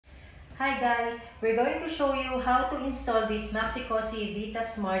Hi guys, we're going to show you how to install this Maxi Cosi Vita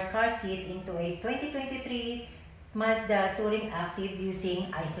Smart Car Seat into a 2023 Mazda Touring Active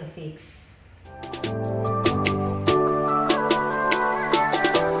using IsoFix.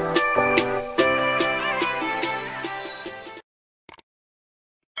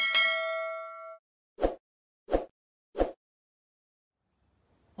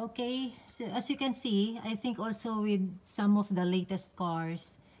 Okay, so as you can see, I think also with some of the latest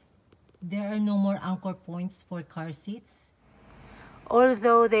cars, there are no more anchor points for car seats.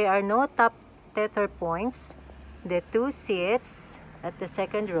 Although there are no top tether points, the two seats at the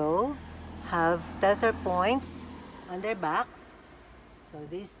second row have tether points on their backs. So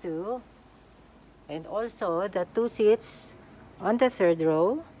these two. And also the two seats on the third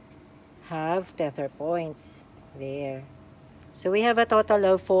row have tether points there. So we have a total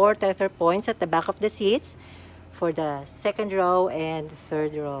of 4 tether points at the back of the seats for the second row and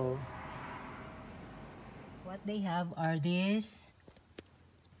third row. What they have are these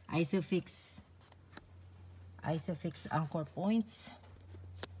IsoFix anchor points,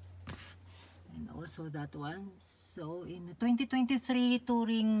 and also that one. So in the 2023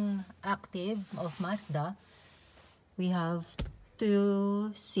 Touring Active of Mazda, we have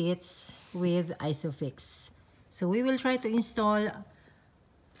 2 seats with IsoFix. So we will try to install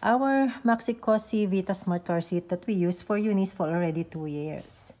our Maxi Cosi Vita Smart Car Seat that we use for Eunice for already 2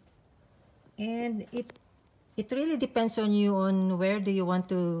 years. And it really depends on you on where do you want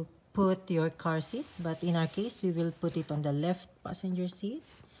to put your car seat. But in our case, we will put it on the left passenger seat.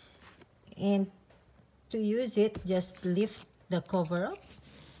 And to use it, just lift the cover up.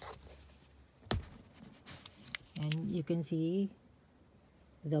 And you can see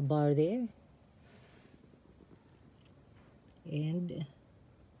the bar there. And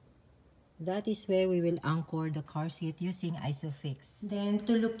that is where we will anchor the car seat using IsoFix. Then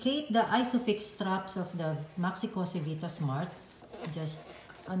to locate the IsoFix straps of the Maxi Cosi Vita Smart, just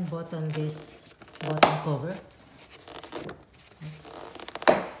unbutton this bottom cover. Oops.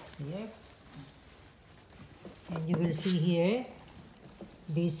 Here. And you will see here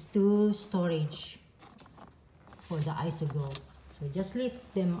these 2 storage for the IsoGo. So just lift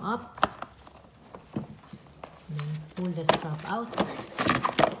them up. Then pull the strap out.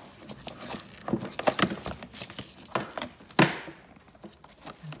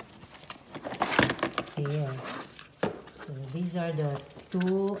 Here. So these are the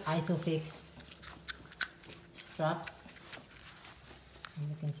 2 IsoFix straps. And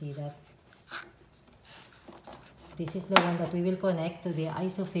you can see that this is the one that we will connect to the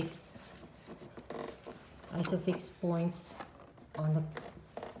IsoFix points on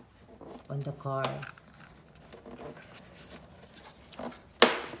the car.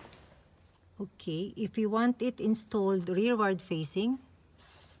 Okay, if you want it installed rearward facing,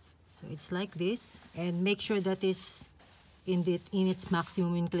 so it's like this, and make sure that is in its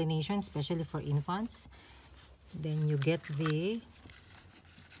maximum inclination, especially for infants. Then you get the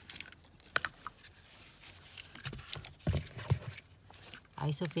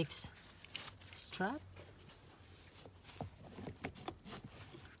IsoFix strap.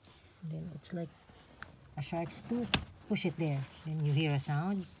 Then it's like a shark's tooth. Push it there. Then you hear a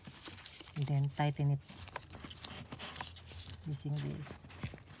sound. And then tighten it using this.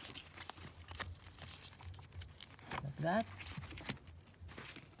 Like that.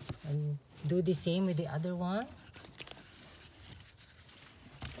 And do the same with the other one.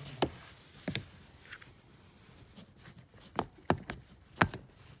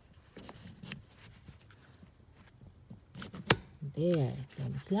 There.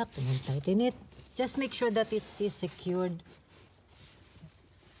 Then it's locked, and then tighten it. Just make sure that it is secured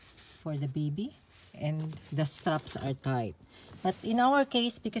for the baby and the straps are tight. But in our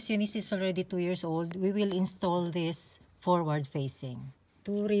case, because Eunice is already 2 years old, we will install this forward facing.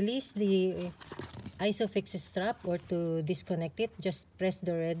 To release the IsoFix strap or to disconnect it, just press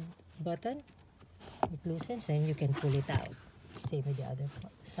the red button. It loosens and you can pull it out. Same with the other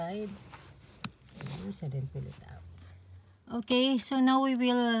side. Loose and then pull it out. Okay, so now we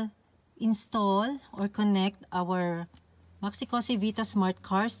will install or connect our Maxi Cosi Vita Smart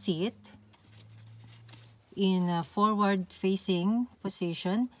Car Seat in a forward facing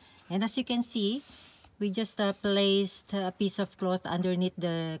position. And as you can see, we just placed a piece of cloth underneath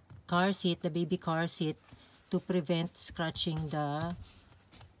the car seat, the baby car seat, to prevent scratching the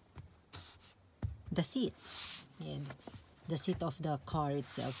seat. Yeah, the seat of the car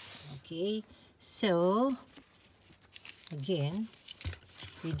itself. Okay, so again,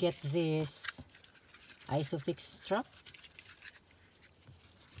 we get this IsoFix strap.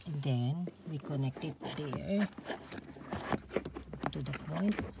 And then we connect it there to the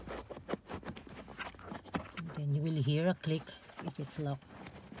point. hear a click if it's locked.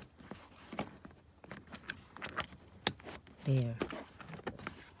 There.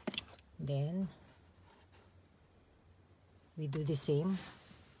 Then we do the same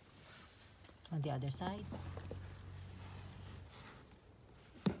on the other side.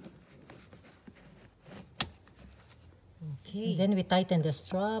 Okay, then we tighten the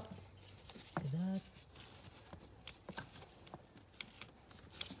strap like that.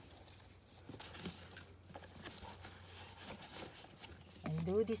 And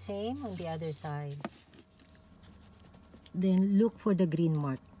do the same on the other side. Then look for the green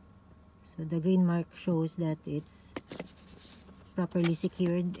mark. So the green mark shows that it's properly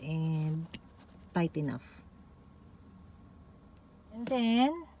secured and tight enough. And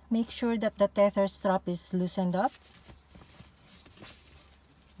then make sure that the tether strap is loosened up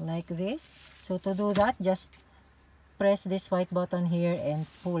like this. So to do that, just press this white button here and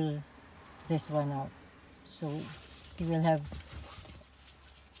pull this one out. So you will have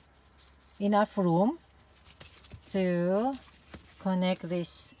enough room to connect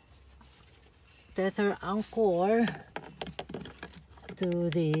this tether anchor to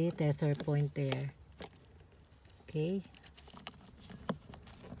the tether point there. Okay.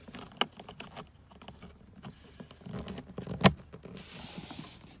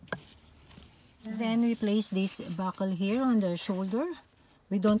 Then we place this buckle here on the shoulder.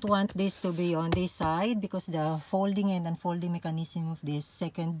 We don't want this to be on this side because the folding and unfolding mechanism of this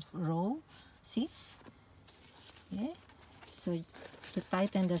second row seats. Okay. So to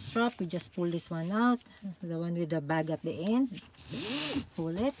tighten the strap, we just pull this one out, the one with the bag at the end. Just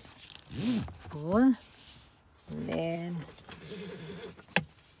pull it, pull, and then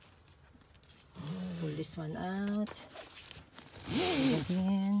pull this one out,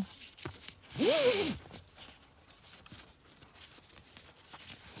 again.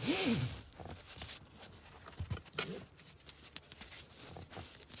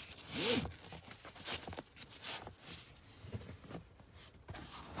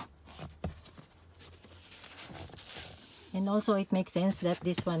 And also it makes sense that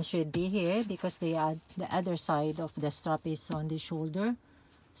this one should be here because the other side of the strap is on the shoulder.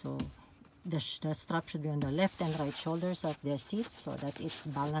 So the strap should be on the left and right shoulders of the seat so that it's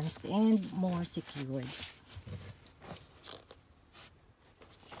balanced and more secured.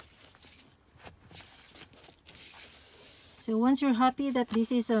 So once you're happy that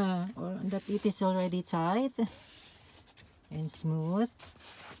this is or that it is already tight and smooth,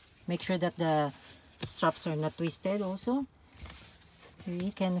 make sure that the straps are not twisted also.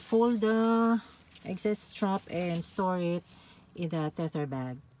 You can fold the excess strap and store it in the tether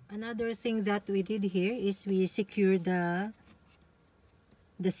bag. Another thing that we did here is we secured the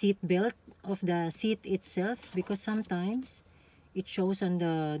seat belt of the seat itself because sometimes it shows on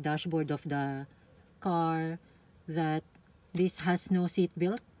the dashboard of the car that this has no seat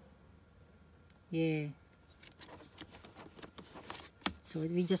belt. Yeah. So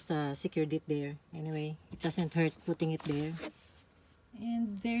we just secured it there. Anyway, it doesn't hurt putting it there.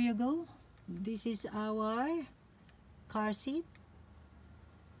 And there you go. This is our car seat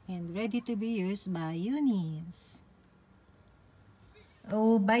and ready to be used by Eunice.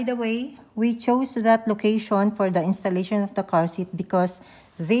 Oh, by the way, we chose that location for the installation of the car seat because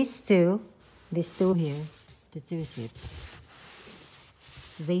these two here, the two seats,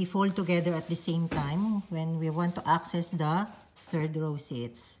 they fold together at the same time when we want to access the third row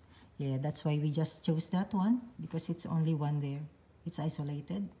seats. Yeah, that's why we just chose that one because it's only one there. It's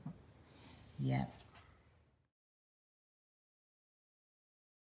isolated. Yeah.